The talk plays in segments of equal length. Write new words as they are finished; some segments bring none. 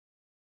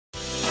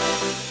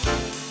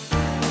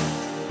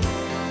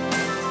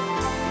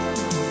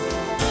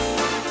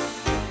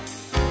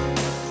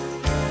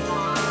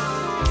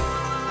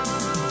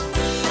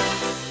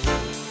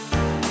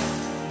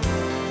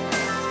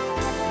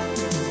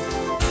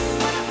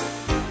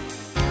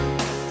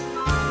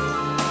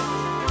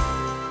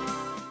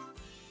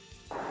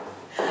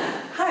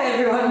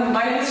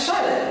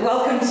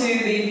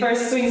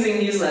first Swing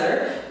Zing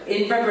newsletter,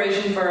 in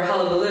preparation for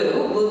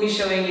Hullabaloo, we'll be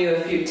showing you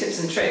a few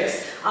tips and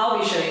tricks. I'll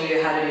be showing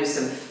you how to do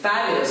some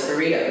fabulous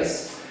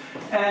burritos.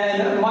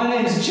 And my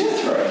name's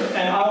Jethro,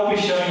 and I'll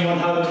be showing you on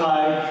how to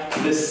tie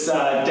this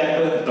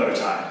dapper bow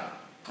tie.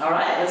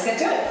 Alright, let's get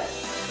to it.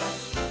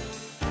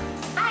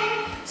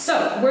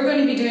 So, we're going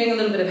to be doing a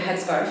little bit of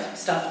headscarf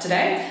stuff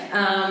today.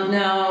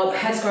 Now,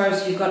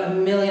 headscarves, you've got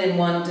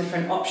 1,000,001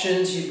 different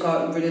options. You've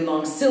got really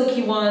long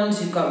silky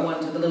ones, you've got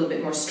ones with a little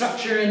bit more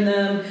structure in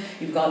them,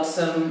 you've got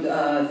some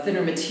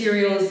thinner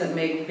materials that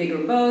make bigger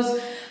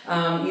bows.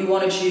 You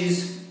want to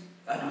choose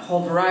a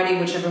whole variety,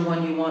 whichever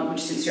one you want,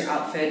 which suits your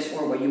outfit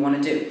or what you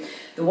want to do.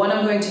 The one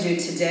I'm going to do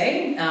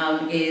today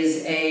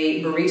is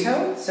a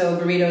burrito. So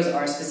burritos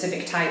are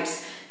specific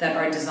types that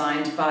are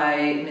designed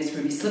by Miss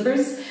Ruby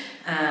Slippers.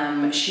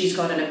 She's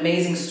got an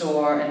amazing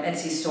store, an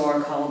Etsy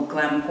store called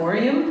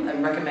Glamporium. I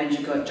recommend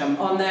you go jump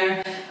on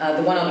there.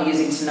 The one I'll be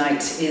using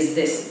tonight is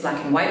this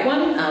black and white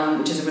one,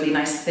 which is a really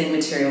nice thin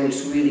material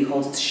which really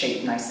holds its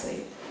shape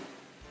nicely.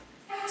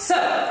 So,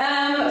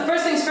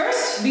 first things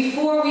first,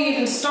 before we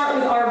even start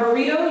with our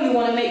burrito, you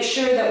want to make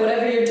sure that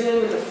whatever you're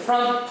doing with the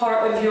front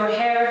part of your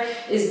hair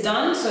is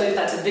done. So if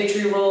that's a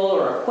victory roll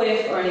or a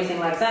quiff or anything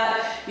like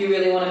that, you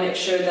really want to make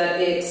sure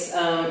that it's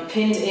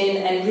pinned in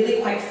and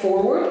really quite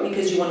forward,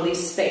 because you want to leave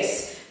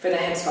space for the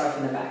headscarf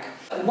in the back.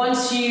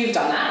 Once you've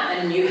done that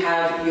and you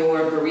have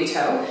your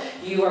burrito,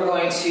 you are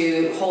going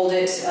to hold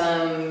it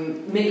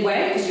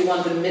midway, because you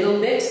want the middle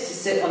bit to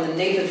sit on the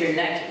nape of your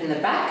neck in the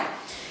back.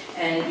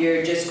 And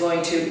you're just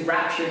going to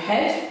wrap your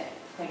head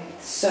like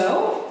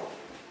so,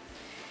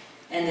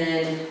 and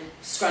then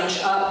scrunch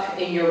up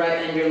in your right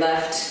and your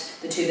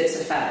left the two bits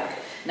of fabric.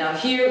 Now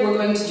here we're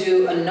going to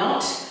do a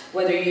knot.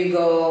 Whether you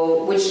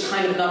go, which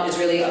kind of knot is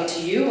really up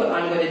to you. What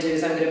I'm going to do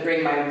is I'm going to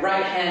bring my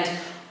right hand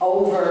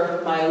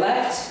over my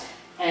left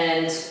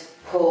and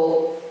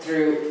pull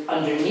through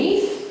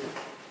underneath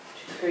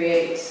to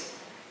create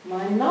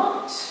my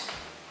knot.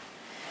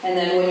 And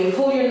then when you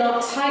pull your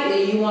knot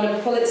tightly, you want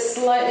to pull it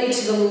slightly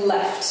to the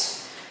left,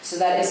 so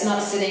that it's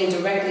not sitting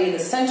directly in the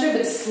center,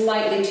 but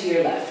slightly to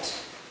your left.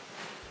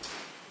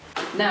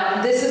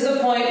 Now, this is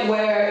the point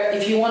where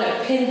if you want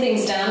to pin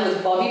things down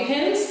with bobby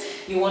pins,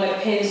 you want to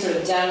pin sort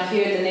of down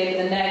here at the nape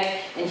of the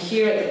neck and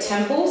here at the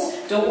temples.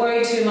 Don't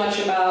worry too much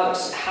about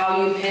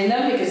how you pin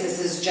them, because this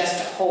is just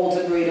to hold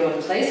the burrito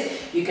in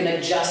place. You can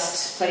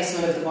adjust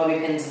placement of the bobby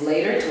pins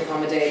later to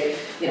accommodate,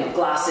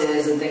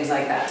 glasses and things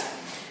like that.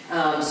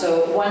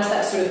 So once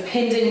that's sort of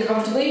pinned in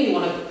comfortably, you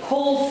want to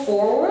pull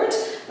forward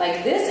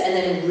like this and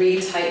then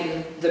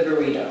re-tighten the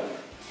burrito.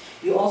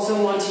 You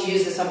also want to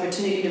use this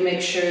opportunity to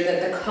make sure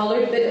that the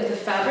colored bit of the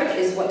fabric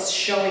is what's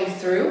showing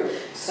through.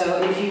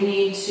 So if you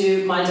need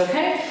to, mine's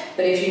okay,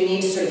 but if you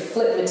need to sort of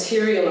flip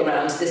material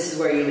around, this is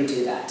where you would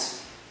do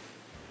that.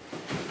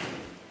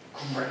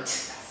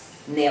 Great.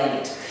 Nailing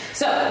it.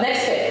 So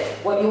next bit,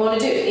 what you want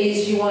to do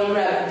is you want to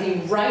grab the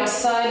right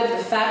side of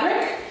the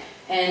fabric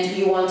and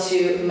you want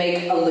to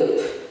make a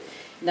loop.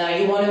 Now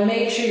you want to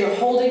make sure you're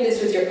holding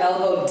this with your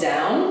elbow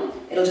down.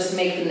 It'll just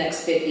make the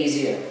next bit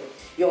easier.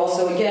 You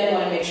also again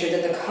want to make sure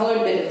that the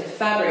colored bit of the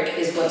fabric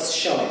is what's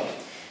showing.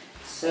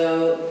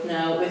 So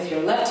now with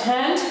your left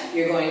hand,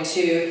 you're going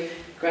to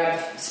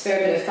grab a spare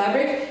bit of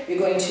fabric. You're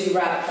going to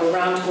wrap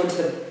around towards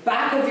the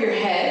back of your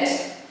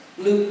head,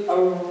 loop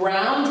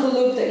around the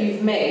loop that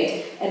you've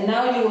made, and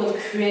now you will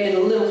have created a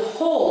little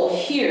hole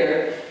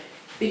here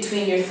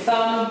between your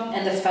thumb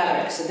and the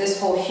fabric. So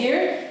this hole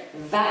here,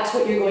 that's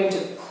what you're going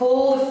to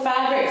pull the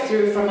fabric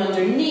through from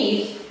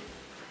underneath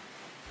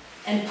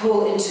and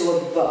pull into a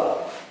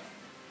bow.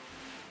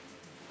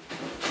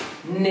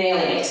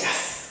 Nailing it.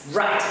 Yes.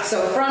 Right,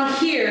 so from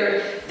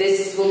here,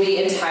 this will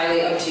be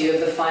entirely up to you of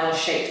the final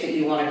shape that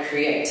you want to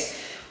create.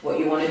 What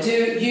you want to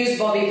do, use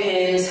bobby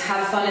pins,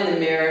 have fun in the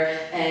mirror,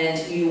 and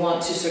you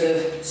want to sort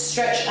of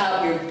stretch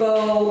out your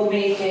bow,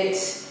 make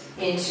it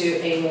into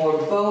a more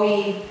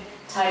bowy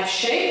type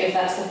shape, if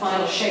that's the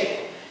final shape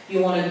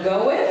you want to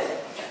go with.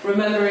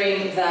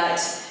 Remembering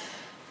that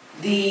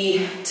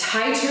the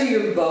tighter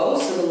your bow,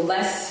 so the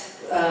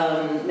less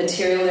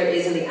material there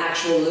is in the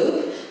actual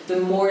loop, the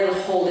more it'll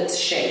hold its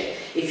shape.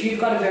 If you've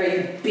got a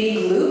very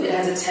big loop, it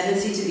has a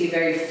tendency to be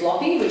very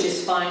floppy, which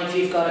is fine if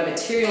you've got a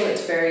material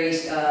that's very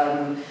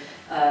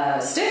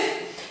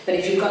stiff. But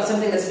if you've got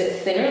something that's a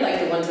bit thinner, like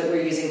the ones that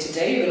we're using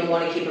today, you're going to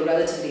want to keep a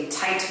relatively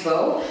tight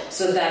bow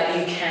so that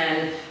you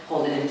can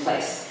hold it in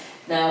place.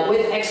 Now,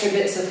 with extra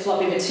bits of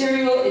floppy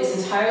material, it's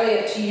entirely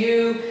up to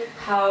you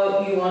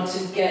how you want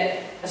to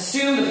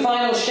assume the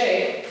final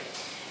shape.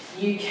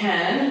 You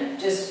can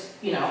just,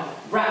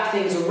 wrap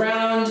things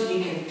around,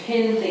 you can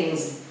pin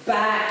things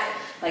back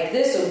like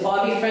this. So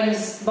bobby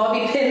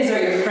pins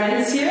are your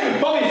friends here.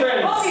 Bobby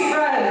friends! Bobby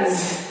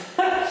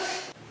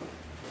friends!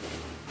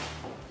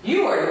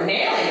 You are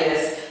nailing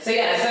this. So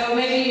yeah, so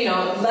maybe,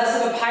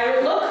 less of a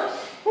pirate look.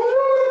 What's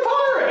wrong with a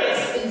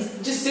pirate?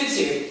 It just suits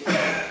you.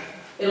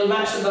 It'll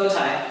match the bow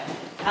tie.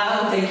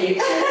 Thank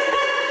you.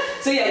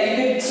 So yeah,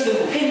 you could sort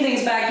of pin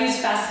things back, use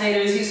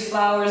fascinators, use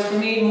flowers. For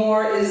me,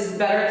 more is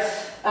better.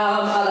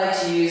 I like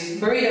to use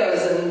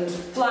burritos and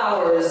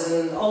flowers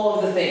and all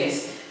of the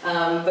things.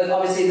 But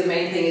obviously the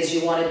main thing is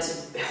you want it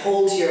to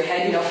hold to your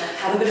head, you know,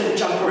 have a bit of a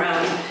jump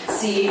around,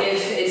 see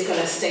if it's going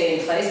to stay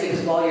in place,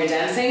 because while you're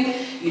dancing,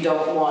 you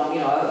don't want, you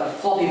know, a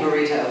floppy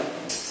burrito,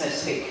 so to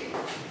speak.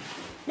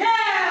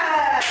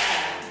 Yeah!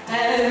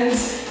 And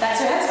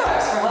that's your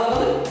headscarves for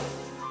Hullabaloo.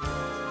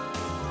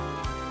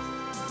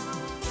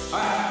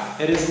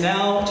 Alright, it is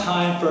now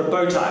time for a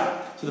bow tie.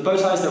 So the bow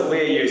ties that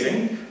we're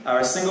using are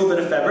a single bit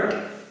of fabric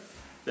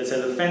that has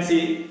a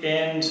fancy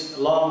end, a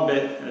long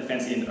bit, and a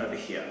fancy end over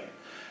here.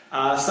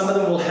 Some of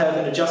them will have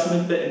an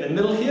adjustment bit in the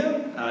middle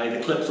here,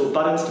 either clips or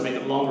buttons to make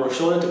it longer or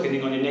shorter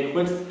depending on your neck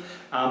width.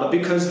 But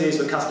because these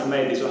were custom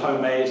made, these were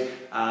homemade,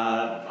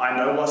 I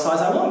know what size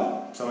I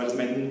want, so I just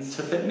made them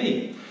to fit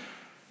me.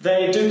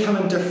 They do come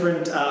in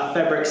different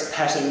fabrics,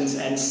 patterns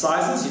and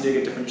sizes. You do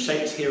get different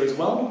shapes here as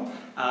well.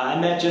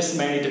 And that just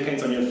mainly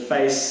depends on your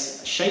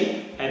face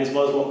shape and as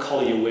well as what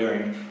colour you're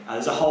wearing.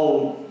 There's a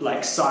whole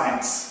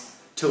science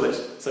to it.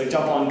 So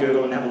jump on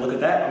Google and have a look at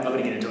that. I'm not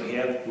going to get into it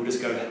here. We'll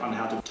just go on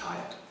how to tie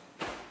it.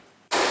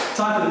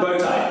 Time for the bow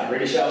tie.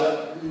 Ready,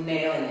 Charlotte?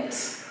 Nailing it.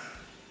 So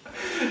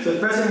the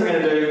first thing we're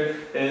going to do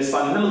is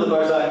find the middle of the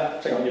bow tie,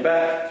 check on your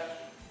back,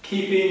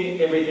 keeping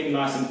everything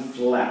nice and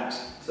flat.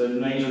 So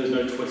making sure there's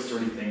no twist or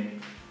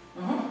anything.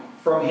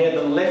 From here,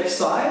 the left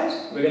side,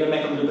 we're going to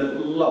make it a little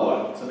bit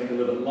lower. So make it a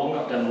little bit longer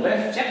up down the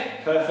left.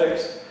 Yep.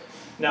 Perfect.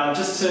 Now,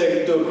 just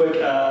to do a quick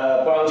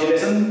biology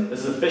lesson,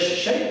 this is a fish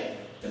shape.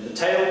 There's the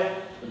tail,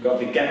 we've got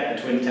the gap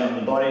between the tail and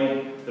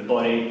the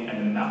body and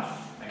the mouth.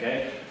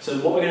 Okay? So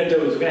what we're going to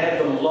do is we're going to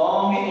have the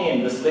long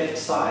end, this left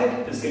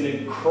side, is going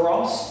to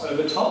cross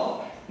over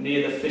top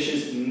near the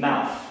fish's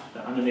mouth,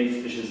 the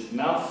underneath fish's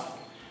mouth.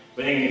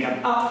 We're then going to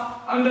come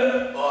up,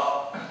 under,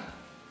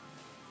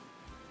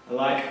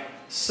 like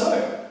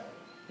so.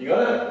 You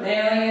got it?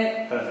 Nailing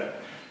it. Perfect.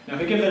 Now if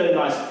we give it a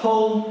nice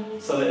pull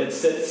so that it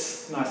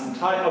sits nice and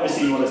tight,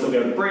 obviously you want to still be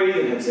able to breathe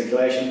and have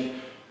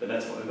circulation, but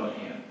that's what we've got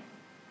here.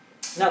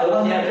 Now the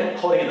one hand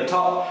holding at the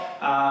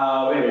top,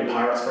 we're going to be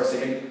pirates for a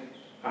second.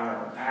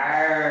 Arr.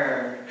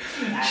 Arr.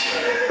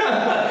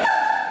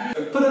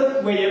 Put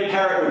it where your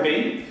parrot would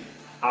be.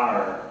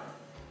 Arr.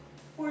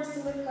 Where's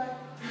the lip guy?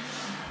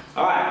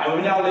 Alright, and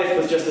we're now left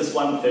with just this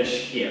one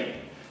fish here.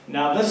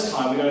 Now this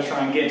time we're going to try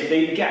and get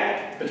the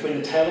gap between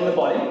the tail and the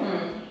body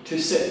to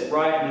sit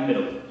right in the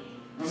middle.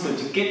 So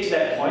to get to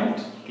that point,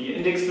 get your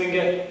index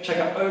finger, check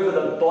out over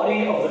the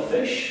body of the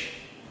fish,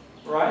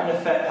 right in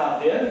the fat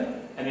part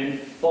there, and then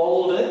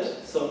fold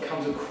it so it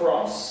comes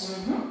across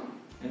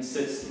and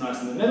sits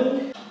nice in the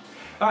middle.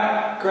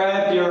 Alright,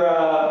 grab your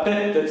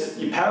bit that's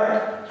your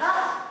parrot,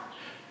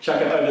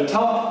 chuck it over the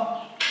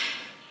top,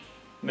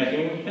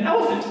 making an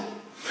elephant.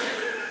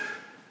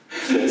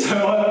 So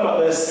I've got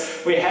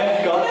this, we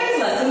have got... Today's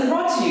lesson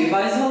brought to you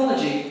by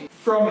zoology.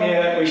 From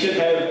here we should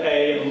have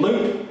a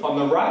loop on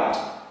the right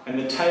and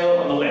the tail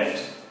on the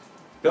left.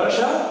 Got it,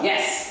 Shah?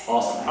 Yes.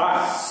 Awesome.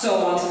 Alright.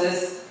 So onto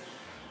this.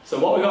 So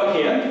what we got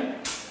here,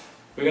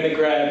 we're going to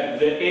grab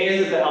the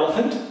ears of the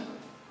elephant.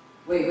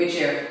 Wait, which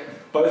ear?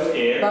 Both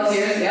ears. Both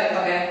ears, yep,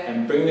 okay.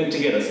 And bring them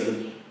together, so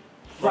they're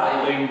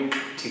folding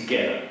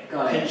together.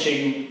 Got it.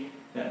 Pinching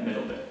that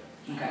middle bit.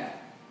 Okay.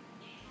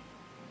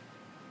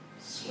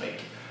 Sweet.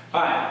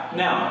 Alright,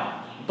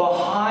 now,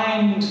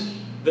 behind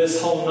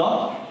this whole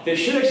knot, there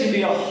should actually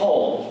be a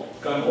hole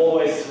going all the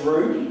way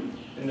through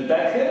in the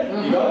back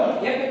there. You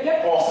got it?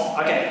 Yep.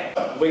 Awesome. Okay,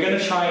 we're going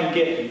to try and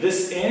get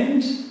this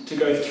end to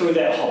go through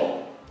that hole.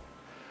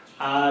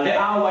 There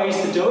are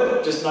ways to do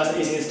it, just nice and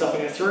easy and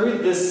stuffing it through.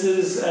 This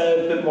is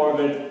a bit more of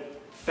a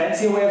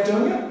fancier way of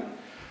doing it.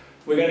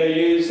 We're going to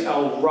use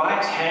our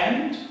right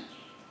hand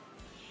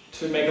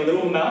to make a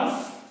little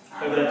mouth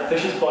over that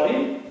fish's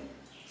body.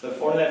 So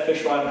folding that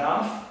fish right in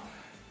half.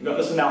 We've got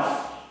this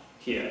mouth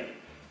here.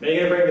 Now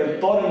you're going to bring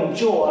the bottom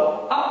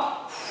jaw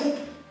up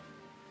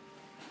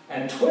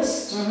and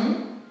twist.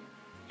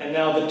 And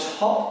now the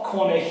top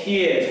corner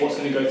here is what's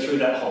going to go through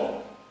that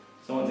hole.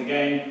 So once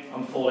again,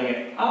 I'm folding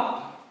it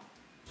up,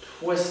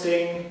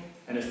 twisting,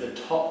 and it's the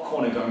top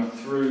corner going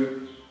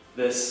through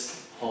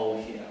this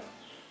hole here.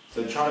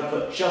 So trying to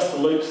put just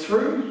the loop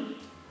through.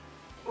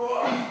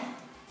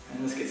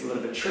 And this gets a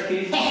little bit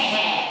tricky.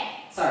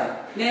 Sorry.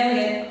 Nailing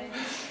it.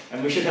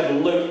 And we should have a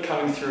loop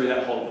coming through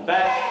that hole at the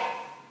back.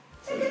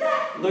 So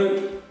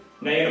loop.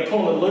 Now you're going to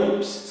pull the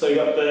loops. So you've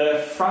got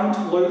the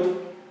front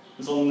loop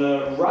is on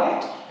the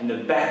right and the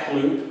back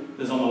loop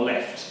is on the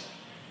left.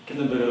 Give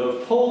them a bit of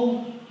a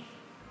pull.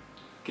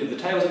 Give the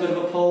tails a bit of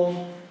a pull.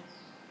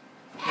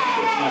 Make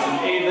sure it's nice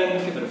and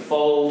even. Give it a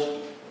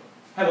fold.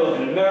 Have a look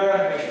in the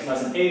mirror. Make sure it's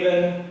nice and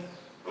even.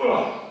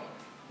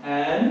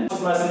 And once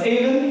it's nice and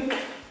even,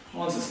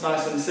 once it's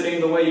nice and sitting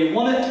the way you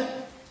want it,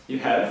 you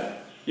have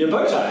your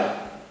bow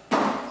tie.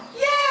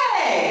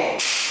 Yay!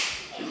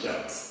 Good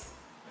job.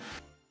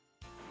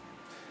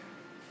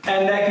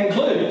 And that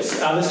concludes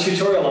this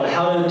tutorial on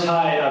how to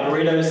tie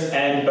burritos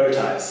and bow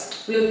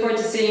ties. We look forward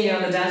to seeing you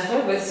on the dance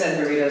floor with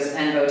said burritos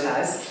and bow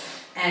ties.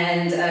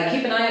 And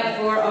keep an eye out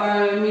for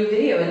our new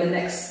video in the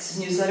next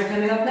newsletter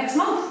coming up next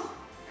month.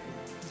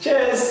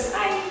 Cheers!